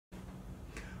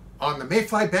On the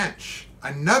Mayfly bench,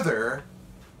 another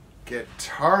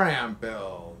guitar amp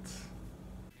build.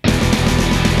 This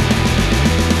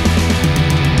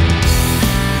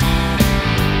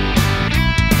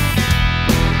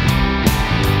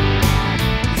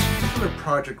particular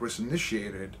project was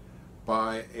initiated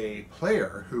by a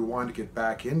player who wanted to get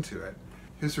back into it.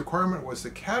 His requirement was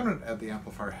the cabinet at the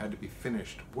amplifier had to be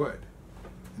finished wood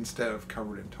instead of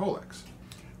covered in Tolex.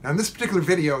 Now in this particular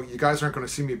video, you guys aren't going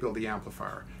to see me build the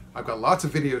amplifier. I've got lots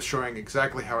of videos showing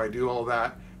exactly how I do all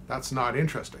that. That's not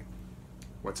interesting.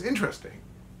 What's interesting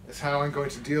is how I'm going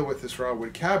to deal with this raw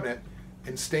wood cabinet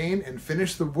and stain and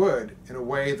finish the wood in a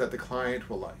way that the client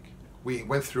will like. We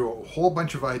went through a whole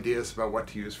bunch of ideas about what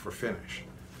to use for finish.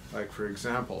 Like for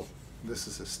example, this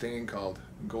is a stain called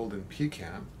Golden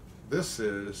Pecan. This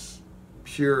is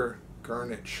pure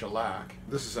garnet shellac.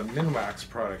 This is a Minwax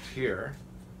product here.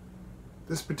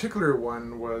 This particular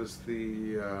one was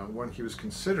the one he was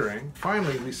considering.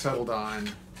 Finally, we settled on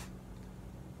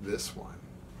this one.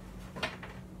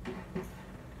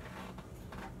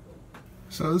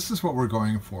 So this is what we're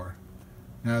going for.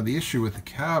 Now the issue with the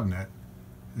cabinet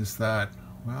is that,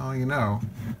 well, you know,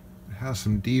 it has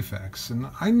some defects. And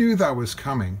I knew that was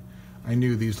coming. I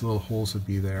knew these little holes would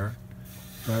be there.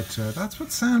 But that's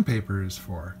what sandpaper is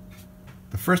for.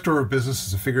 The first order of business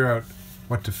is to figure out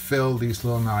what to fill these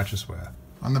little notches with.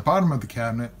 On the bottom of the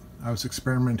cabinet, I was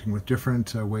experimenting with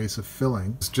different ways of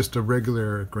filling. It's just a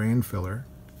regular grain filler.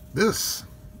 This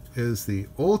is the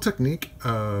old technique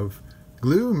of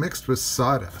glue mixed with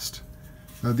sawdust.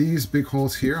 Now these big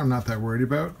holes here I'm not that worried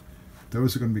about.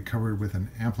 Those are going to be covered with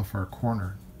an amplifier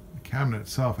corner. The cabinet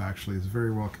itself actually is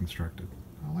very well constructed.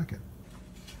 I like it.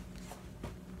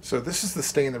 So this is the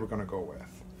stain that we're going to go with.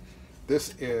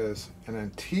 This is an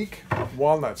antique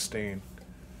walnut stain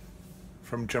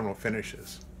from General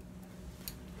Finishes.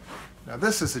 Now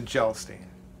this is a gel stain.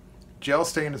 Gel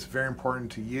stain is very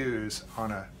important to use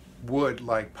on a wood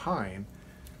like pine,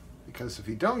 because if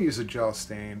you don't use a gel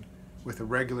stain with a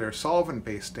regular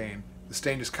solvent-based stain, the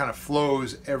stain just kind of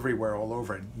flows everywhere all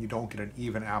over it. You don't get an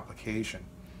even application.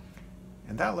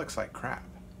 And that looks like crap.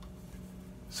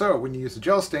 So when you use a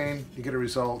gel stain, you get a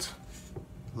result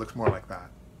that looks more like that.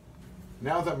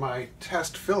 Now that my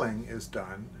test filling is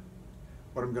done,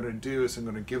 what I'm going to do is I'm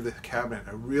going to give the cabinet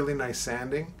a really nice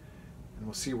sanding, and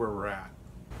we'll see where we're at.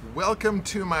 Welcome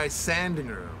to my sanding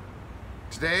room.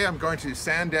 Today I'm going to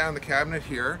sand down the cabinet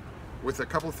here with a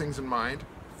couple of things in mind.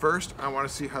 First, I want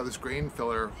to see how this grain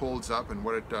filler holds up and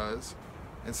what it does.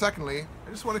 And secondly, I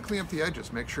just want to clean up the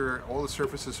edges, make sure all the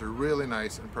surfaces are really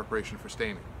nice in preparation for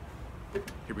staining.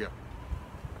 Here we go.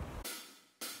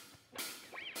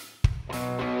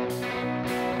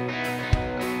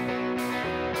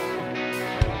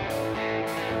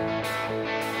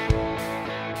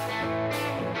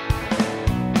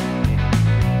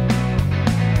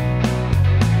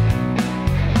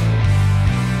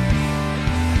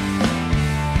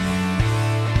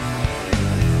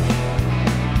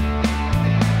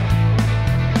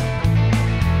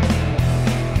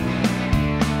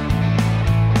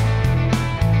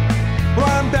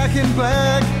 In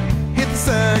black, hit the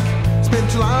sack. It's been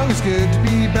too long, it's good to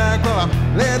be back. Well,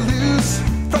 I'm let loose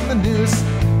from the noose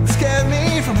that scared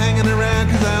me from hanging around.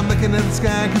 Cause I'm looking at the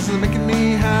sky, cause it's making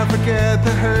me high. Forget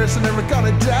the hearse, I'm never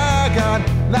gonna die. Got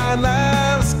 9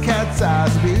 lives, cat's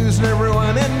eyes, abusing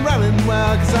everyone and running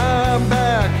wild. Cause I'm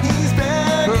back, he's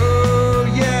back. Oh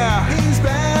yeah, he's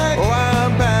back. Oh,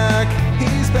 I'm back,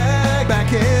 he's back.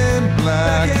 Back in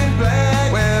black, back in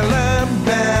black. Well, I'm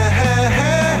back.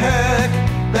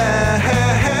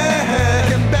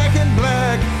 Back in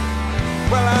black.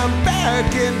 Well, I'm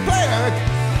back in black.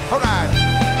 All right.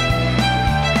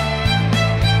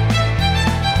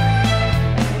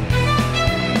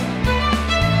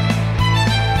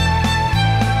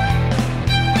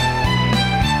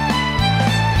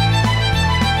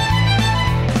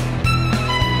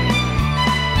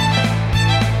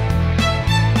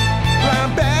 Well,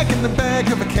 I'm back in the back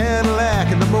of a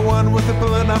Cadillac, and #1 with a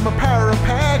bullet, I'm a power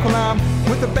pack. Well, I'm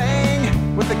with a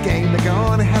bang, with a gang, they're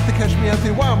gonna have to catch me out,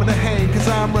 they want me to hang. Cause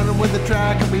I'm running with the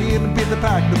track, and we in the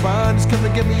pack. Nobody's gonna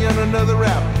get me on another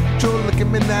rap. So look at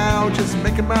me now, just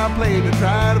making my play to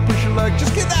try to push your luck.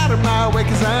 Just get out of my way,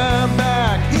 cause I'm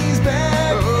back. He's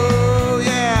back. Oh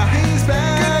yeah, he's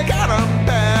back. Good God, I'm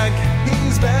back.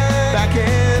 He's back. Back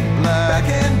in black. Back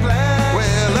in black.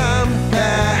 Well, I'm back.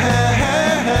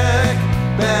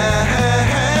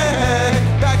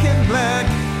 Back in black.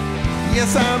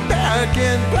 Yes, I'm back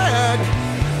in black.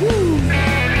 Woo.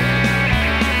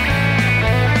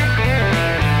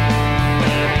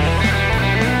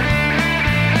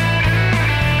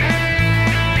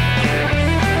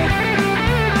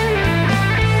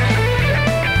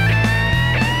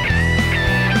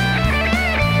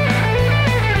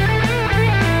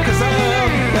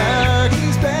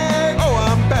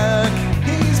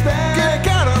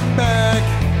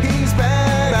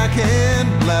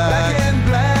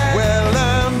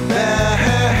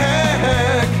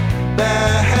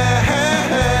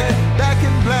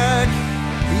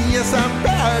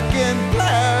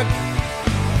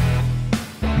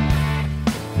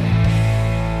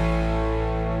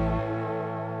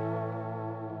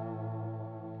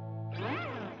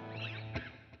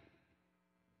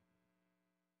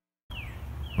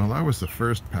 Well, that was the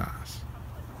first pass.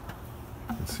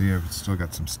 You can see I've still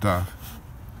got some stuff.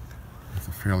 There's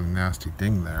a fairly nasty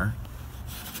ding there.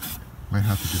 Might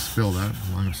have to just fill that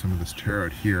along with some of this tear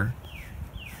out here,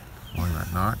 along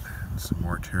that knot, and some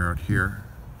more tear out here,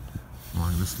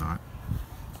 along this knot.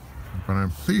 But I'm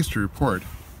pleased to report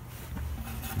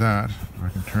that, if I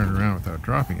can turn it around without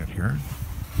dropping it here,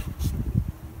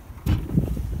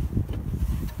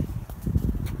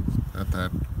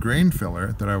 that grain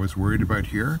filler that I was worried about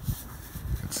here,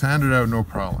 it sanded out no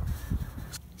problem.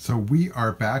 So we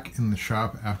are back in the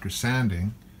shop after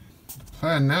sanding. The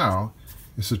plan now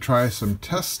is to try some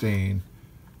test stain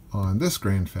on this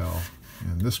grain fill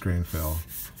and this grain fill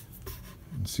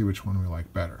and see which one we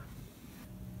like better.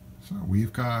 So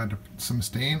we've got some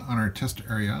stain on our test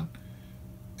area,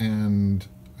 and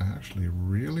I actually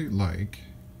really like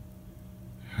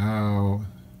how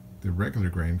the regular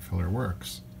grain filler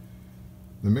works.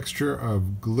 The mixture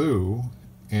of glue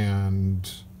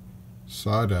and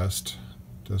sawdust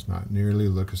does not nearly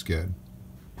look as good.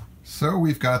 So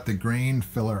we've got the grain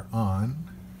filler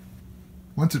on.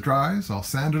 Once it dries, I'll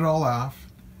sand it all off,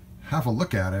 have a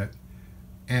look at it,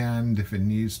 and if it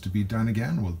needs to be done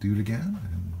again, we'll do it again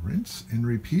and rinse and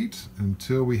repeat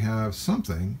until we have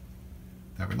something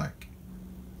that we like.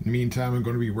 In the meantime, I'm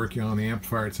going to be working on the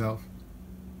amplifier itself,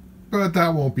 but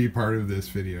that won't be part of this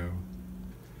video.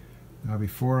 Now,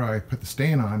 before I put the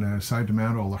stain on, I decided to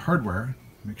mount all the hardware,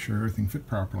 make sure everything fit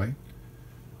properly,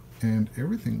 and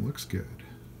everything looks good.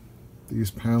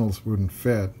 These panels wouldn't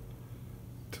fit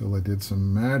until I did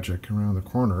some magic around the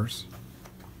corners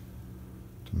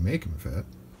to make them fit.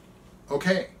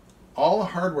 Okay, all the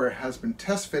hardware has been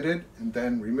test fitted and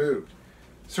then removed.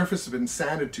 The surface has been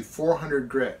sanded to 400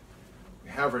 grit. We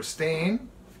have our stain,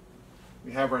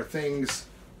 we have our things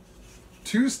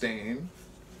to stain.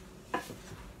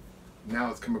 Now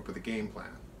let's come up with a game plan.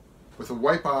 With a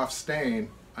wipe off stain,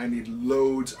 I need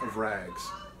loads of rags.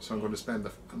 So I'm going to spend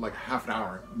like half an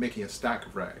hour making a stack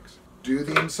of rags. Do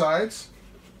the insides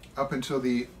up until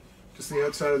just the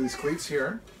outside of these cleats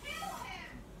here.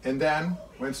 And then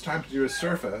when it's time to do a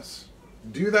surface,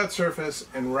 do that surface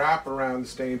and wrap around the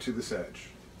stain to this edge.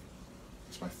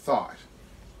 That's my thought.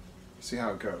 See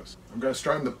how it goes. I'm going to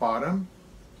start on the bottom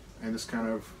and just kind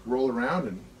of roll around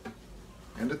and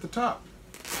end at the top.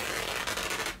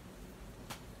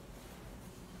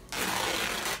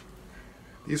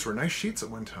 These were nice sheets at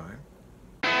one time.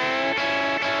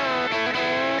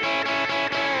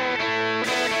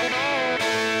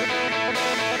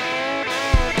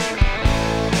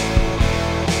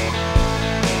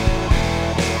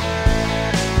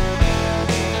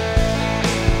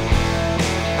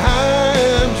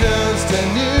 I'm just a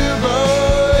new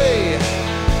boy,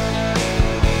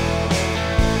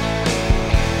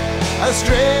 a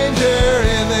stranger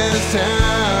in this town.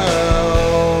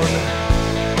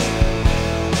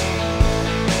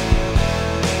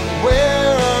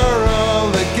 Where are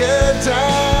all the good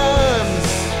times?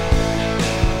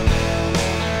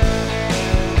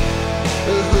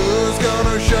 Who's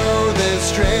gonna show this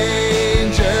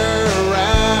stranger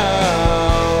around?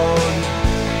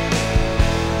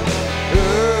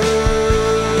 Ooh,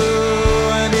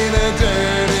 I need a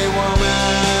dirty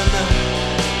woman.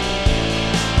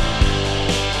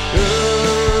 Ooh,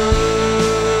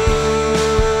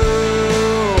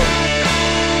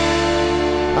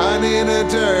 I need a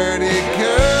dirty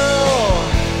girl.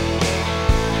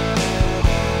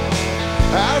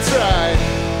 That's right.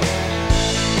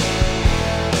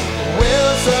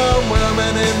 Will some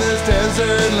woman in this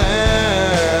desert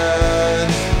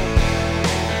land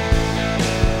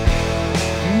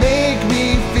make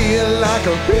me feel like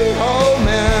a real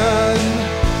man?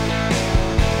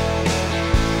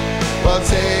 Well,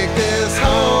 take this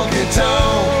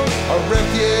honky-tonk, a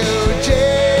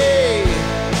refugee.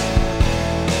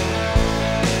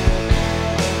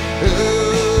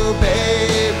 Ooh,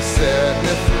 babe, set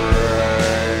me free.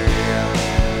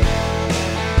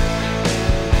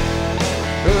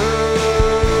 Ooh,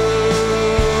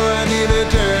 I need a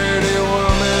dirty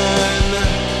woman.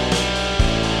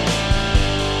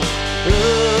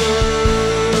 Ooh,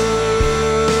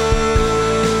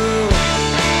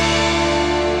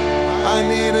 I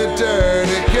need a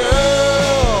dirty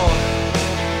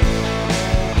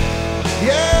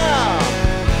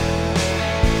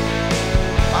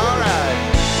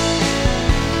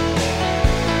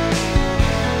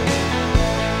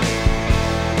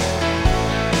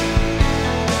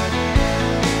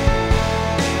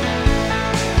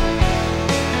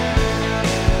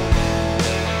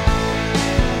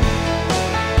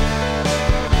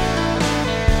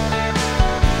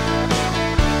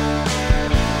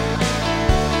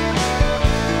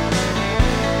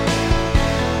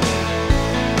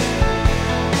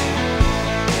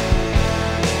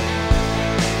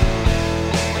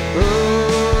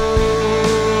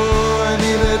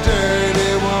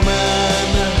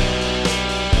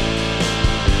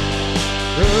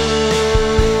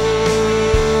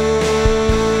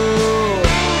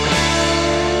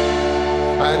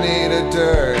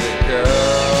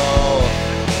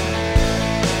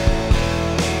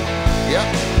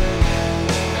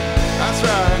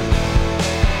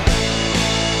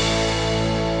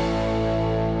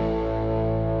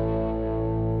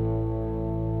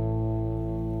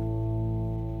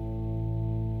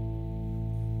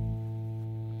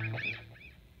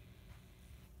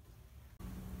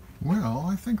Well,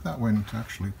 I think that went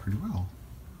actually pretty well.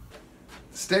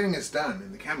 The staying is done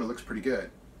and the cabinet looks pretty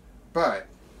good, but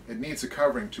it needs a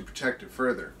covering to protect it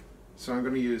further. So I'm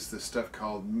going to use this stuff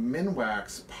called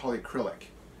Minwax polyacrylic.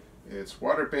 It's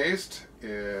water-based,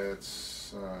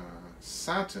 it's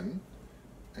satin,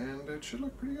 and it should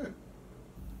look pretty good.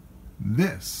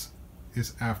 This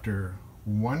is after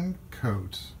one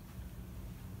coat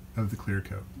of the clear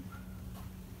coat.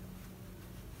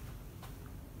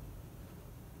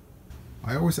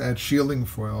 I always add shielding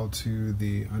foil to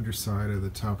the underside of the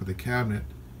top of the cabinet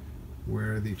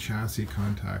where the chassis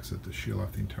contacts it to shield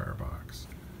off the entire box.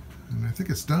 And I think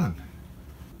it's done.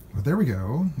 Well, there we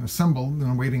go, assembled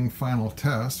and awaiting final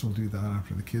test. We'll do that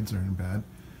after the kids are in bed.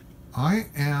 I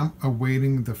am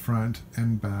awaiting the front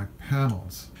and back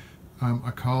panels.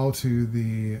 A call to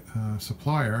the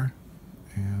supplier,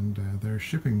 and they're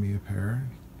shipping me a pair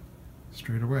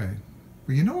straight away.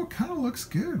 But you know, it kind of looks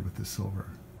good with the silver.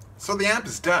 So the amp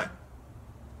is done.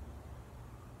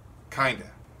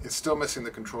 Kinda. It's still missing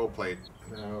the control plate.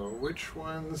 Now, which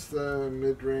one's the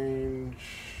mid-range?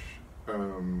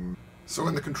 So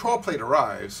when the control plate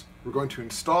arrives, we're going to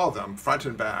install them front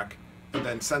and back, and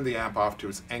then send the amp off to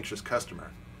its anxious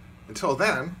customer. Until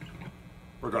then,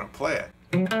 we're going to play it.